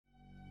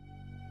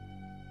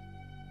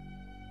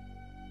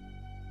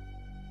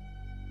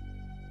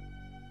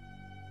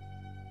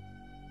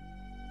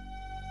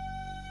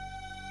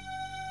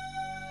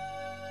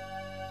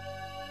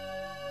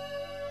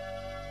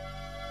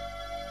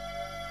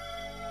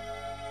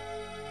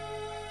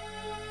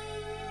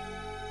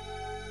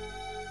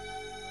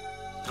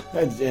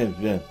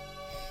Yeah.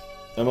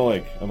 I'm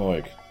awake. I'm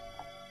awake.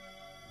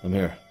 I'm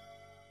here.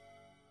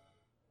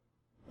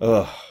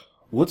 Ugh.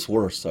 What's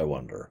worse, I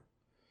wonder?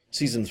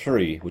 Season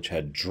 3, which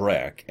had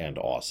Drek and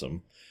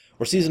awesome,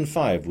 or Season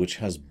 5, which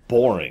has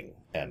boring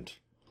and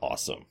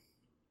awesome?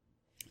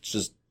 It's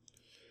just...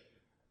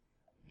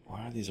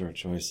 Why are these our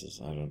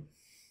choices? I don't...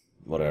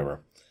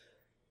 Whatever.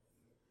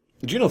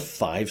 Did you know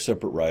 5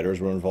 separate writers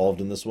were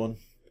involved in this one?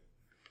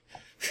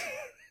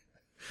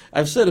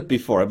 I've said it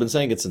before. I've been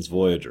saying it since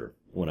Voyager,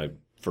 when I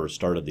first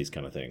started these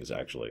kind of things,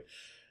 actually.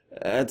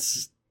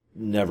 That's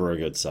never a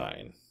good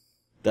sign.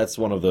 That's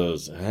one of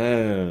those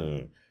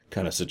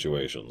kind of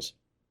situations.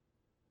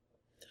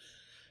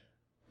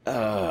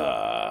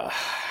 One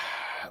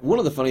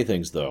of the funny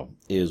things, though,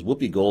 is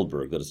Whoopi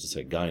Goldberg, that is to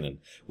say Guinan,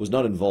 was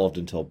not involved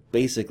until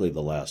basically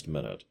the last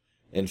minute.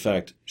 In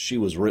fact, she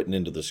was written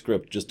into the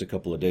script just a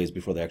couple of days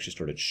before they actually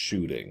started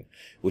shooting,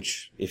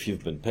 which, if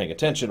you've been paying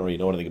attention or you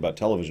know anything about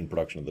television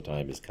production at the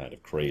time, is kind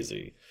of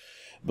crazy.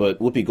 But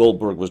Whoopi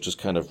Goldberg was just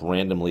kind of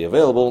randomly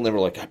available, and they were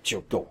like,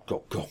 go,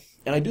 go, go.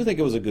 And I do think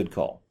it was a good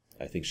call.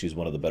 I think she's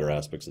one of the better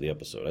aspects of the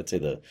episode. I'd say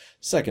the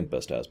second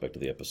best aspect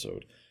of the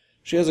episode.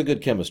 She has a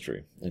good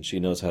chemistry, and she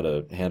knows how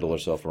to handle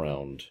herself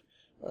around,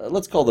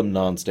 let's call them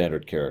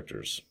non-standard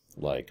characters,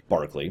 like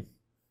Barclay,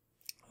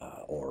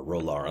 or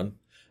Rolaran,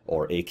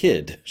 or a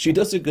kid. She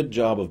does a good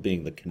job of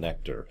being the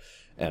connector,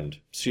 and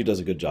she does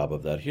a good job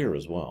of that here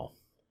as well.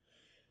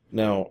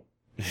 Now,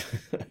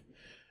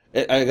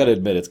 I gotta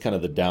admit, it's kind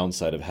of the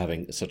downside of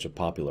having such a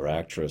popular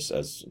actress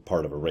as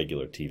part of a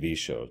regular TV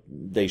show.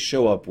 They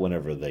show up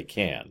whenever they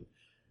can.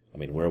 I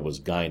mean, where was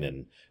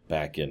Guinan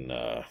back in,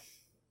 I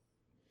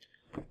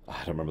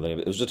don't remember the name.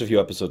 It was just a few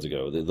episodes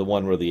ago. The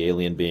one where the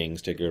alien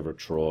beings take over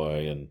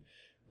Troy and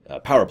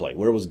Power Play.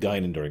 Where was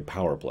Guinan during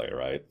Power Play,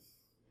 right?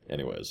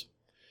 Anyways.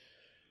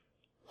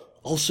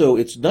 Also,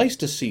 it's nice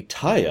to see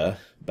Taya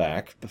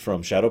back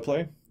from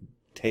Shadowplay.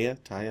 Taya?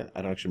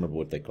 I don't actually remember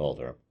what they called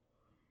her.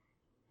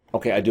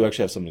 Okay, I do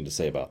actually have something to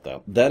say about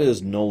that. That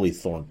is Noli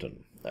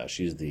Thornton.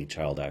 She's the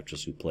child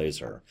actress who plays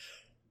her.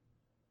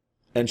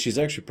 And she's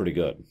actually pretty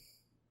good.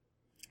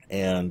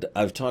 And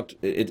I've talked...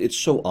 It's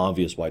so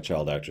obvious why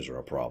child actors are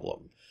a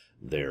problem.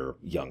 They're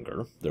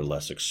younger, they're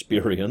less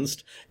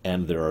experienced,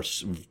 and there are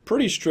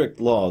pretty strict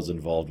laws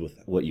involved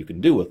with what you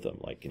can do with them.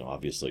 Like,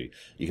 obviously,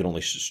 you can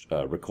only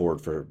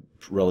record for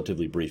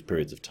relatively brief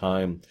periods of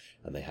time,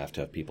 and they have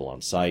to have people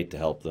on site to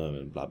help them,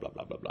 and blah, blah,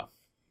 blah, blah, blah.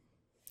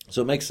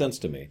 So it makes sense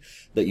to me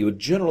that you would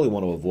generally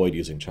want to avoid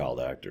using child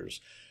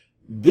actors.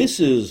 This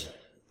is,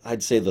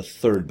 I'd say, the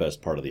third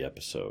best part of the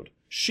episode.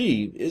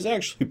 She is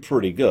actually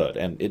pretty good,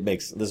 and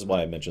this is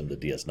why I mentioned the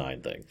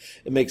DS9 thing.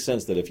 It makes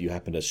sense that if you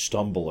happen to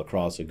stumble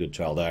across a good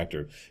child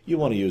actor, you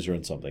want to use her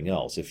in something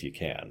else, if you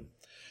can.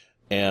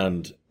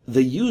 And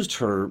they used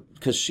her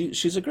because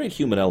she's a great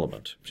human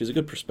element. She's a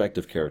good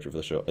perspective character for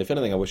the show. If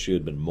anything, I wish she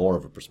had been more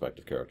of a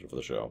perspective character for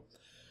the show.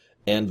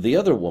 And the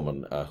other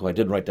woman, who I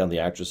didn't write down the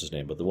actress's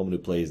name, but the woman who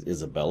plays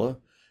Isabella,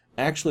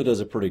 actually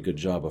does a pretty good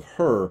job of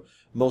her,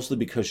 mostly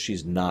because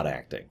she's not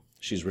acting.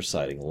 She's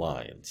reciting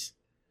lines.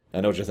 I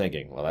know what you're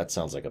thinking. Well, that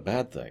sounds like a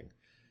bad thing.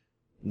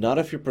 Not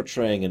if you're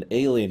portraying an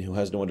alien who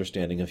has no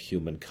understanding of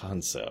human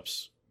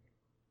concepts.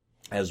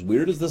 As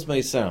weird as this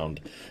may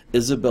sound,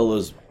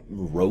 Isabella's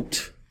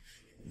rote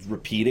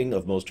repeating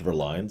of most of her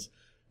lines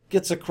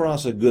gets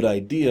across a good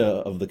idea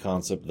of the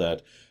concept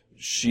that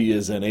she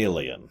is an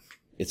alien.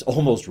 It's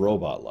almost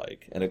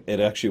robot-like, and it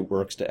actually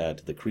works to add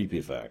to the creepy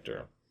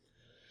factor.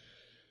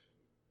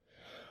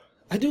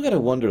 I do gotta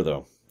wonder,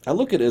 though. I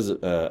look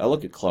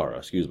at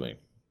Clara,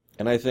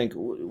 and I think,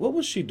 what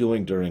was she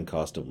doing during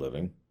Cost of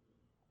Living?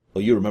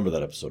 Well, you remember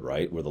that episode,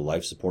 right? Where the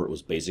life support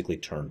was basically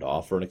turned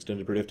off for an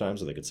extended period of time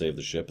so they could save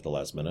the ship at the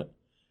last minute?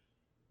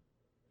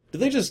 Did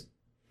they just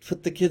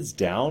put the kids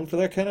down for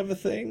that kind of a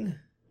thing?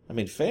 I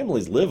mean,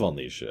 families live on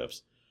these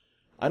ships.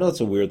 I know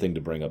it's a weird thing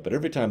to bring up, but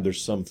every time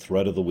there's some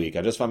thread of the week,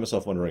 I just find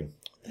myself wondering,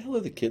 what the hell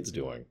are the kids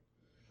doing?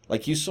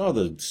 Like, you saw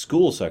the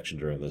school section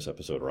during this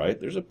episode, right?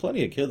 There's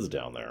plenty of kids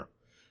down there.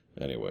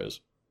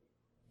 Anyways.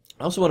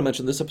 I also want to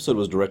mention this episode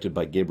was directed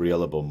by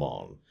Gabriella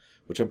Beaumont,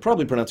 which I'm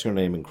probably pronouncing her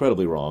name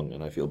incredibly wrong,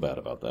 and I feel bad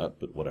about that,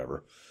 but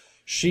whatever.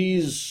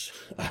 She's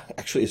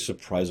actually a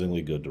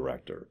surprisingly good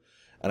director.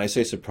 And I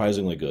say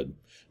surprisingly good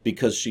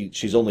because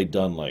she's only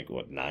done,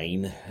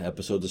 9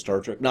 episodes of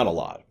Star Trek? Not a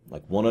lot.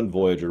 Like, 1 on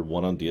Voyager,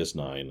 1 on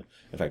DS9.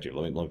 In fact, here,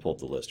 let me pull up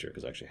the list here,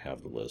 because I actually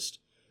have the list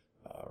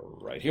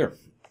right here.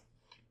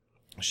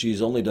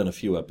 She's only done a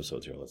few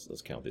episodes here.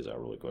 Let's count these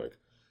out really quick.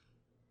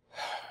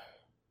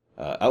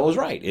 I was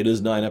right. It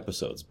is 9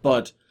 episodes.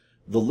 But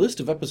the list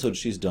of episodes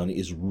she's done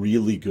is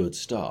really good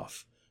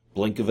stuff.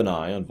 Blink of an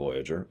Eye on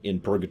Voyager.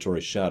 In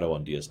Purgatory's Shadow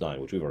on DS9,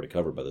 which we've already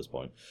covered by this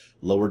point.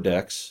 Lower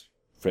Decks,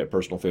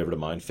 personal favorite of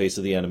mine. Face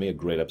of the Enemy, a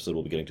great episode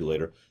we'll be getting to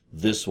later.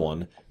 This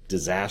one.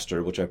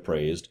 Disaster, which I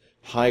praised.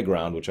 High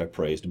Ground, which I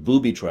praised.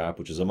 Booby Trap,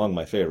 which is among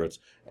my favorites.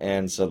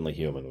 And Suddenly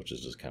Human, which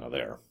is just kind of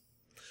there.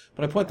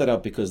 But I point that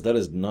out because that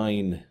is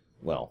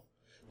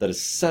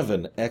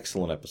 7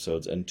 excellent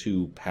episodes and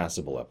 2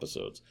 passable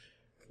episodes.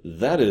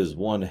 That is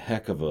one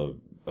heck of a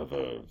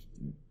a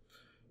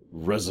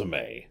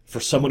resume for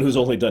someone who's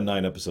only done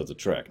 9 episodes of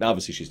Trek. Now,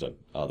 obviously, she's done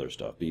other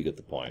stuff, but you get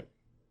the point.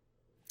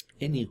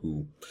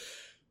 Anywho,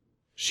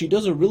 she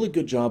does a really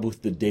good job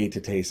with the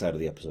day-to-day side of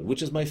the episode,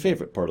 which is my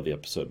favorite part of the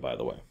episode, by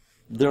the way.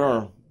 There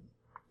are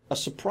a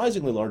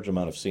surprisingly large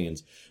amount of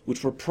scenes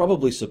which were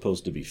probably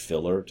supposed to be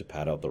filler to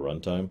pad out the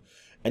runtime,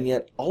 and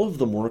yet all of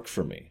them work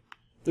for me.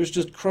 There's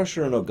just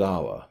Crusher and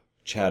Ogawa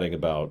chatting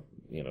about,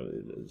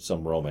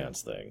 some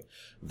romance thing.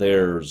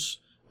 There's,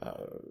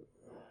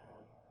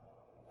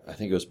 I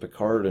think it was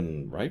Picard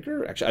and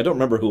Riker? Actually, I don't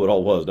remember who it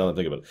all was, now that I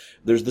think about it.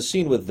 There's the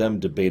scene with them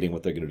debating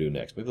what they're going to do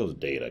next. Maybe that was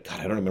Data.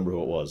 God, I don't remember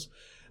who it was.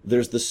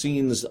 There's the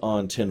scenes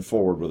on 10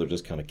 Forward where they're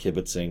just kind of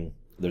kibitzing.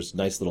 There's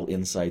nice little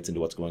insights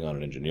into what's going on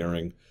in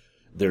engineering.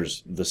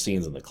 There's the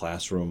scenes in the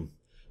classroom.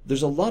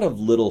 There's a lot of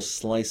little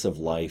slice of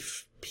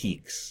life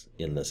peaks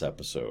in this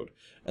episode.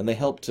 And they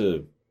help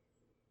to,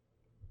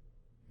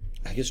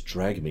 I guess,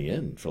 drag me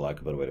in, for lack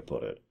of a better way to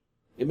put it.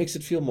 It makes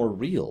it feel more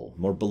real,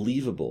 more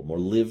believable, more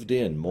lived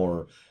in,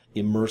 more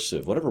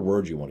immersive, whatever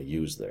word you want to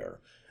use there.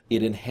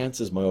 It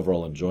enhances my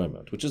overall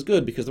enjoyment, which is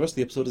good because the rest of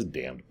the episode is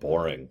damned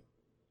boring.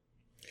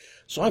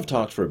 So I've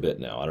talked for a bit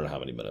now. I don't know how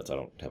many minutes. I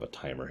don't have a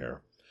timer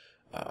here.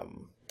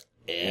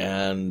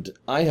 And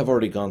I have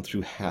already gone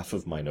through half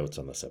of my notes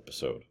on this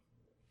episode.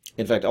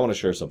 In fact, I want to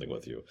share something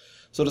with you.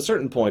 So at a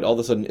certain point, all of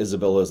a sudden,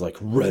 Isabella is like,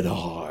 red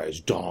eyes,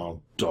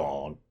 don,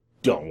 don,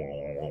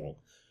 don.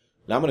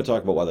 Now I'm going to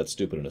talk about why that's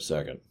stupid in a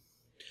second.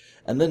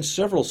 And then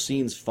several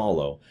scenes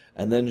follow,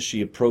 and then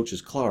she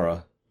approaches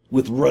Clara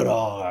with red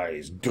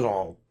eyes,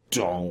 don,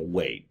 don,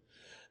 wait.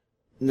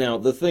 Now,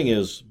 the thing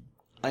is,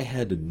 I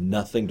had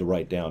nothing to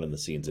write down in the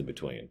scenes in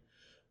between.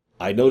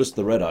 I noticed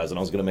the red eyes, and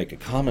I was going to make a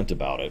comment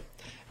about it.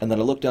 And then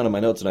I looked down at my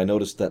notes, and I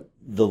noticed that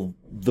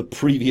the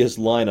previous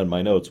line on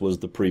my notes was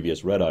the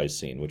previous red eyes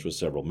scene, which was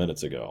several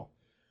minutes ago.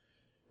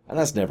 And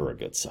that's never a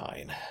good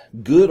sign.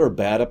 Good or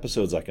bad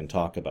episodes I can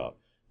talk about.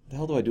 What the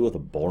hell do I do with a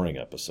boring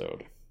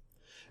episode?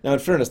 Now, in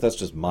fairness, that's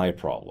just my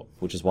problem,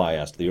 which is why I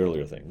asked the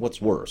earlier thing.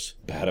 What's worse,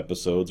 bad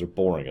episodes or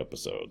boring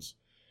episodes?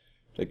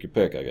 Take your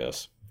pick, I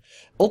guess.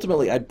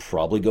 Ultimately, I'd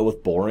probably go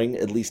with boring,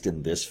 at least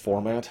in this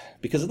format,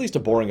 because at least a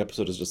boring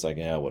episode is just like,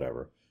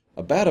 whatever.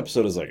 A bad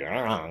episode is like,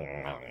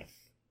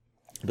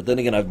 But then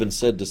again, I've been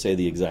said to say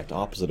the exact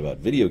opposite about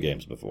video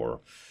games before,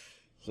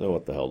 so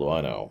what the hell do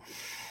I know?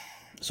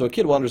 So a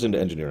kid wanders into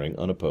engineering,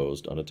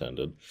 unopposed,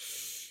 unattended.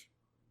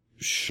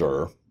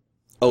 Sure.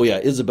 Oh yeah,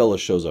 Isabella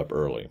shows up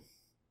early.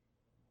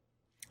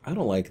 I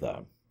don't like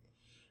that.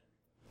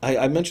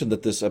 I mentioned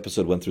that this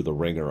episode went through the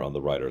ringer on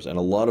the writers, and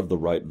a lot of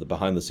the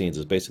behind the scenes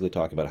is basically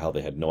talking about how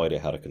they had no idea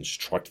how to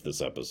construct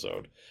this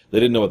episode. They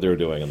didn't know what they were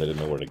doing, and they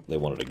didn't know where they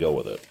wanted to go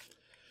with it.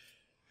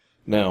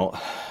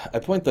 Now, I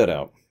point that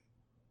out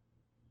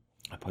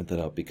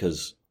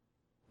because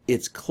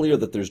it's clear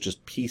that there's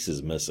just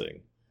pieces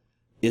missing.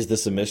 Is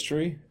this a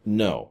mystery?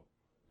 No.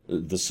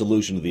 The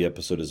solution to the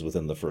episode is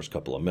within the first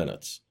couple of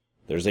minutes.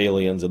 There's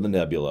aliens in the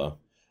nebula,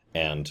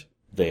 and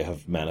they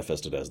have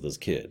manifested as this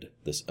kid,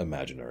 this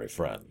imaginary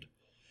friend.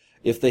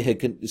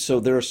 So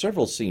there are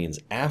several scenes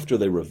after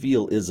they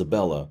reveal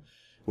Isabella,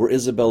 where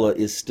Isabella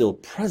is still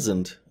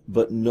present,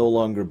 but no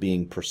longer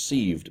being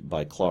perceived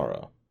by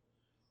Clara.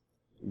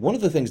 One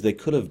of the things they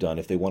could have done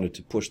if they wanted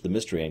to push the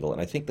mystery angle,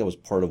 and I think that was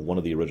part of one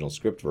of the original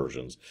script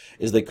versions,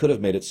 is they could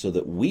have made it so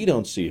that we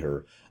don't see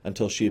her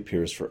until she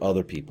appears for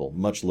other people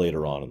much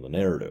later on in the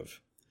narrative.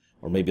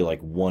 Or maybe like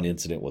one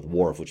incident with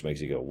Worf, which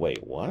makes you go,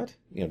 wait, what?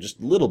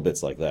 Just little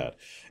bits like that.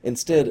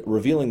 Instead,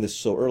 revealing this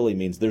so early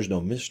means there's no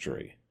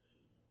mystery.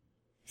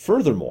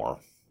 Furthermore,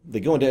 they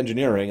go into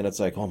engineering, and it's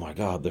like, oh my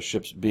god, the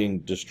ship's being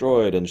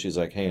destroyed, and she's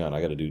like, hang on,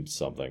 I gotta do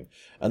something.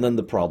 And then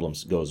the problem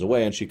goes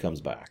away, and she comes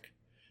back.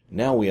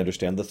 Now we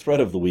understand the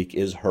threat of the week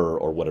is her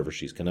or whatever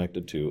she's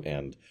connected to,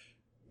 and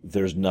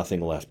there's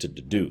nothing left to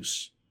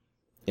deduce.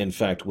 In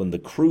fact, when the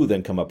crew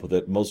then come up with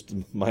it,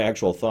 my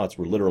actual thoughts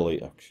were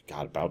literally, oh,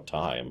 God, about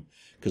time.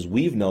 Because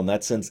we've known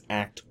that since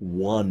Act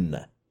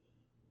 1.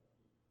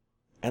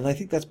 And I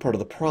think that's part of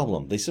the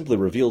problem. They simply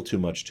reveal too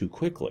much too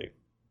quickly.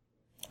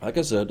 Like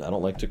I said, I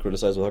don't like to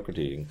criticize without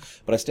critiquing,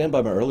 but I stand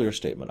by my earlier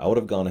statement. I would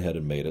have gone ahead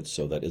and made it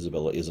so that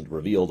Isabella isn't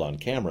revealed on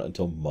camera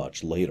until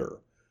much later.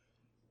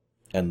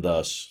 And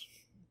thus,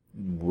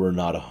 we're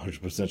not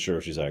 100% sure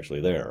if she's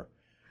actually there.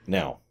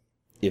 Now,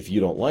 if you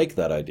don't like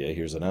that idea,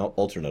 here's an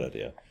alternate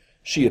idea.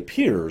 She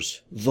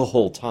appears the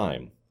whole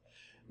time.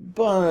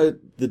 But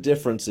the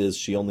difference is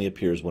she only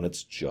appears when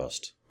it's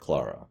just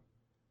Clara.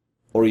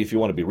 Or if you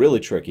want to be really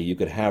tricky, you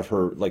could have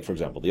her, like for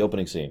example, the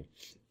opening scene.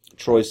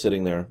 Troy's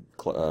sitting there,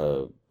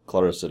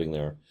 Clara's sitting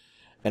there,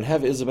 and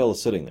have Isabella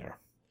sitting there.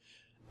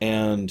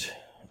 And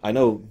I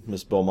know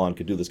Miss Beaumont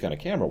could do this kind of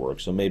camera work,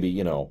 so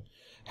maybe,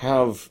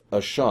 have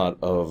a shot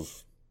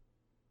of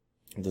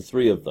the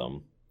three of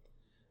them,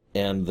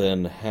 and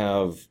then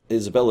have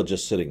Isabella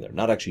just sitting there,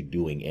 not actually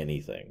doing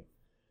anything.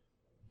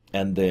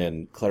 And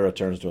then Clara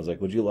turns to him and is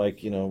like, would you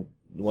like,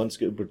 one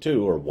scoop or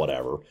two, or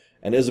whatever?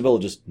 And Isabella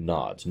just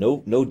nods.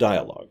 No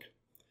dialogue.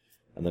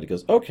 And And then he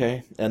goes,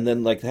 okay. And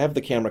then, like, have the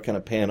camera kind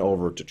of pan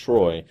over to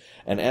Troy.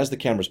 And as the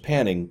camera's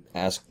panning,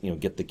 ask,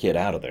 get the kid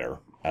out of there,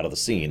 out of the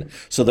scene.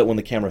 So that when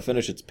the camera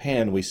finishes its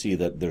pan, we see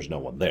that there's no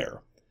one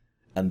there.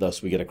 And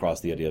thus we get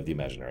across the idea of the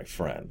imaginary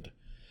friend.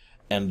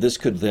 And this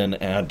could then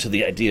add to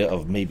the idea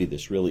of maybe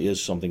this really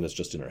is something that's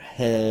just in her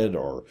head,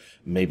 or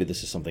maybe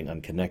this is something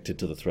unconnected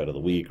to the thread of the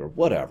week, or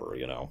whatever,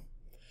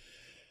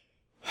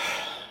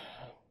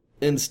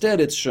 Instead,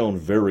 it's shown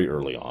very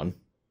early on.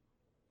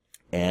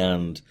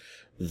 And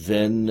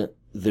then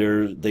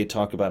they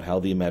talk about how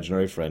the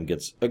imaginary friend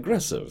gets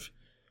aggressive.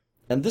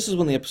 And this is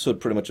when the episode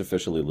pretty much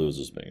officially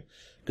loses me.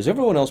 Because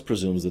everyone else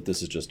presumes that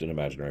this is just an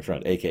imaginary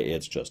friend, aka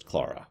it's just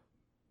Clara.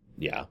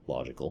 Yeah,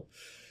 logical.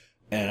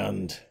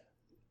 And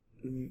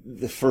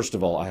first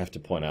of all, I have to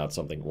point out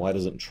something. Why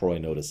doesn't Troy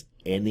notice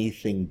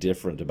anything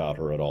different about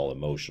her at all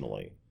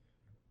emotionally?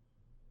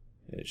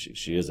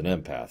 She is an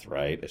empath,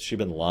 right? Has she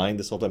been lying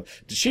this whole time?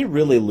 Did she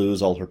really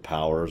lose all her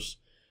powers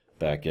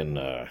back in...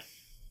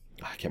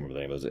 I can't remember the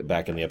name of it.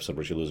 Back in the episode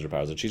where she loses her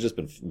powers, and she's just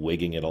been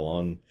wigging it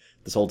along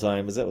this whole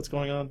time. Is that what's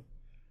going on?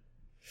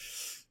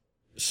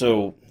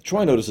 So,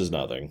 Troy notices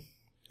nothing.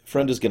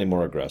 Friend is getting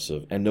more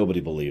aggressive, and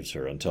nobody believes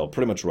her until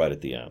pretty much right at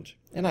the end.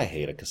 And I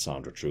hate a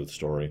Cassandra truth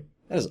story.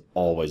 That has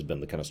always been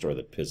the kind of story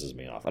that pisses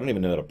me off. I don't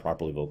even know how to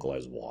properly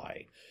vocalize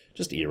why. It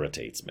just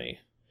irritates me.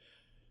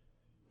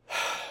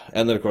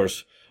 And then, of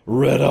course,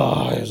 red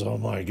eyes. Oh,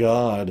 my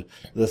God.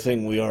 The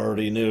thing we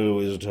already knew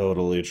is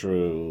totally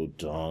true.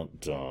 Dun,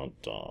 dun,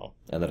 dun.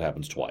 And that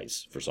happens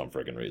twice for some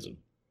friggin' reason.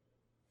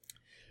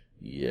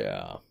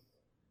 Yeah.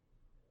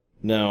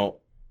 Now,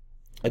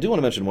 I do want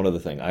to mention one other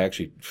thing. I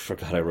actually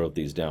forgot I wrote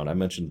these down. I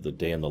mentioned the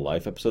Day in the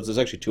Life episodes. There's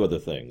actually two other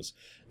things.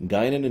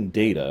 Guinan and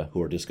Data,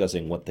 who are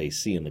discussing what they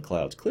see in the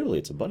clouds. Clearly,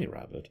 it's a bunny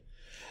rabbit.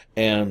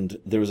 And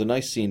there was a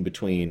nice scene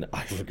between,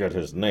 I forget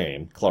his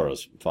name,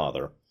 Clara's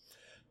father.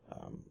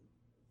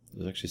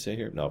 Does it actually say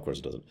here? No, of course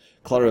it doesn't.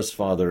 Clara's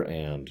father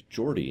and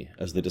Geordi,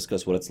 as they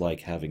discuss what it's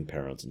like having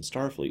parents in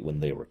Starfleet when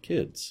they were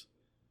kids.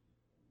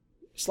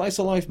 Slice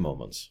of life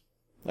moments.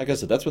 Like I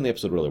said, that's when the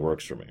episode really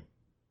works for me.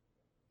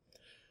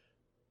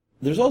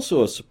 There's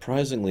also a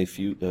surprisingly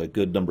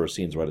good number of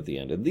scenes right at the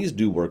end, and these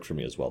do work for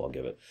me as well, I'll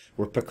give it,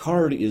 where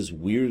Picard is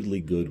weirdly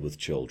good with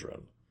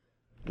children.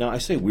 Now, I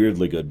say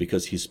weirdly good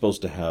because he's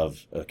supposed to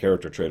have a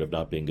character trait of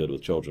not being good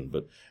with children,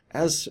 but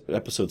as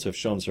episodes have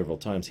shown several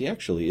times, he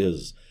actually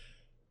is.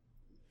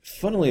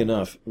 Funnily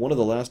enough, one of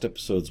the last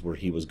episodes where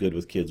he was good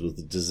with kids was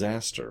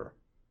Disaster,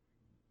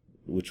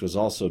 which was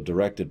also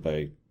directed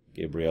by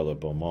Gabriella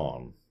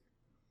Beaumont.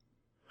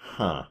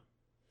 Huh.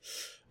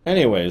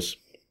 Anyways,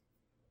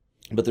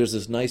 but there's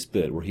this nice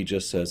bit where he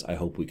just says, I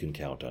hope we can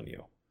count on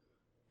you.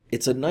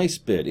 It's a nice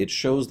bit. It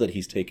shows that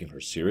he's taking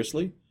her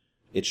seriously.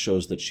 It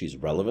shows that she's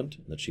relevant,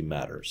 and that she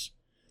matters,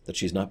 that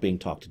she's not being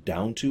talked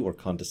down to or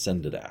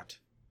condescended at.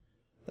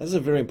 That's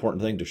a very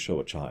important thing to show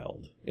a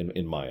child,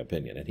 in my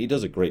opinion, and he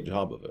does a great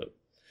job of it.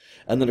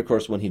 And then, of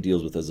course, when he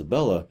deals with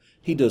Isabella,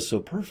 he does so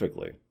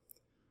perfectly.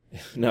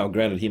 Now,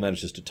 granted, he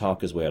manages to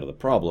talk his way out of the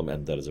problem,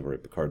 and that is a very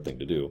Picard thing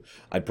to do.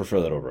 I'd prefer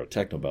that over a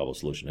technobabble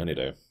solution any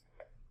day.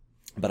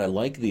 But I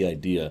like the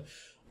idea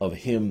of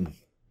him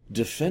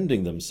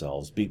defending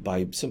themselves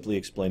by simply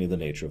explaining the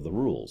nature of the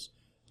rules.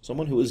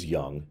 Someone who is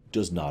young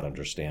does not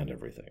understand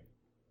everything.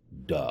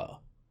 Duh.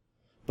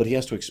 But he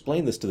has to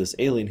explain this to this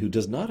alien who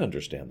does not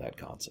understand that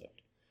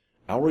concept.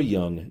 Our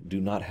young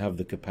do not have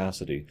the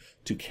capacity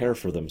to care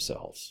for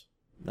themselves.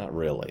 Not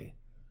really.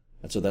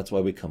 And so that's why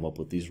we come up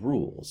with these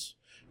rules.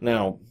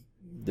 Now,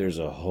 there's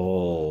a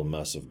whole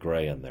mess of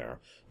gray in there,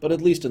 but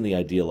at least in the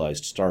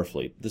idealized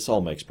Starfleet, this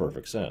all makes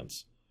perfect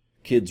sense.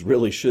 Kids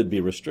really should be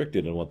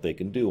restricted in what they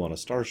can do on a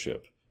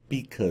starship.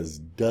 Because,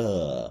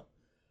 duh.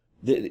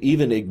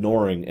 Even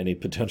ignoring any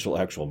potential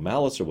actual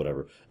malice or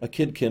whatever, a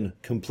kid can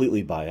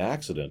completely by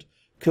accident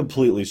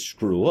completely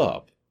screw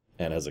up,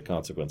 and as a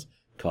consequence,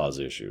 cause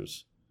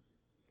issues.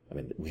 I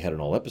mean, we had an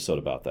whole episode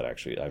about that,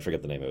 actually. I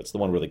forget the name of it. It's the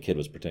one where the kid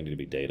was pretending to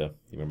be Data.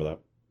 You remember that?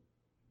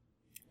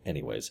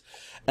 Anyways,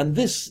 and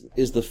this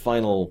is the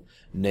final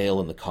nail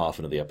in the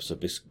coffin of the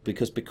episode,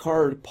 because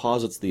Picard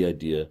posits the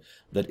idea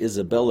that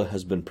Isabella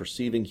has been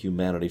perceiving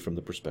humanity from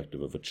the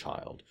perspective of a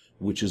child,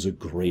 which is a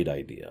great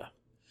idea.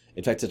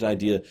 In fact, it's an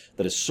idea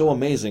that is so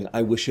amazing,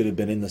 I wish it had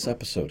been in this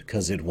episode,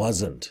 because it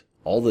wasn't.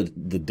 All the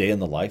day in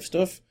the life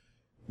stuff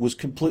was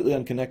completely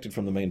unconnected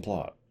from the main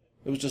plot.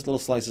 It was just little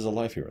slices of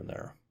life here and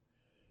there.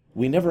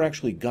 We never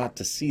actually got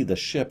to see the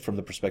ship from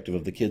the perspective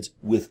of the kids,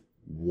 with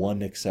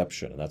one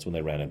exception, and that's when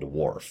they ran into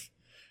Worf.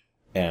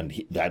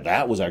 And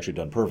that was actually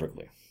done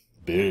perfectly.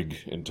 Big,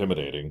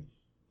 intimidating.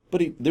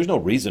 But there's no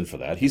reason for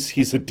that.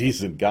 He's a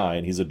decent guy,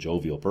 and he's a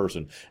jovial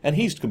person, and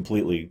he's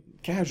completely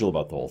casual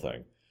about the whole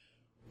thing.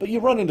 But you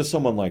run into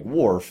someone like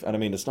Worf, and I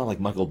mean, it's not like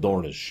Michael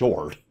Dorn is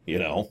short,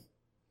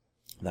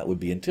 That would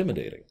be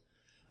intimidating.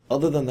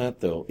 Other than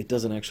that, though, it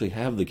doesn't actually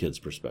have the kid's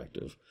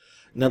perspective.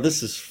 Now,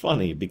 this is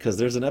funny, because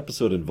there's an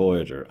episode in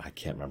Voyager, I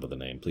can't remember the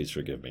name, please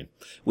forgive me,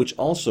 which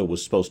also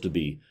was supposed to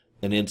be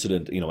an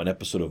incident, an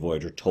episode of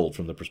Voyager told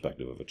from the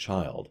perspective of a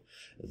child.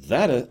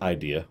 That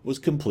idea was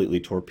completely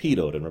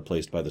torpedoed and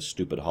replaced by the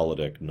stupid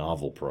holodeck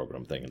novel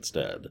program thing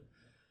instead.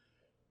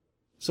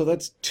 So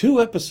that's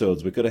 2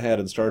 episodes we could have had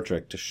in Star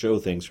Trek to show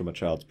things from a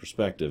child's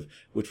perspective,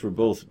 which were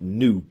both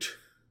nuked.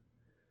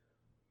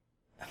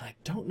 And I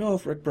don't know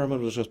if Rick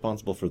Berman was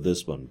responsible for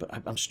this one, but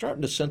I'm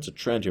starting to sense a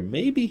trend here.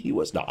 Maybe he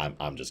was. No,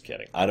 I'm just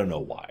kidding. I don't know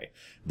why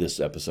this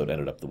episode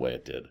ended up the way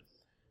it did.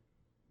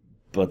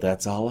 But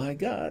that's all I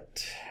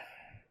got.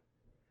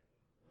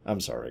 I'm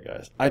sorry,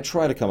 guys. I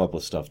try to come up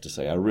with stuff to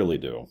say. I really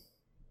do.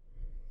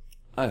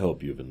 I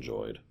hope you've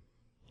enjoyed.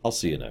 I'll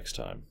see you next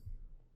time.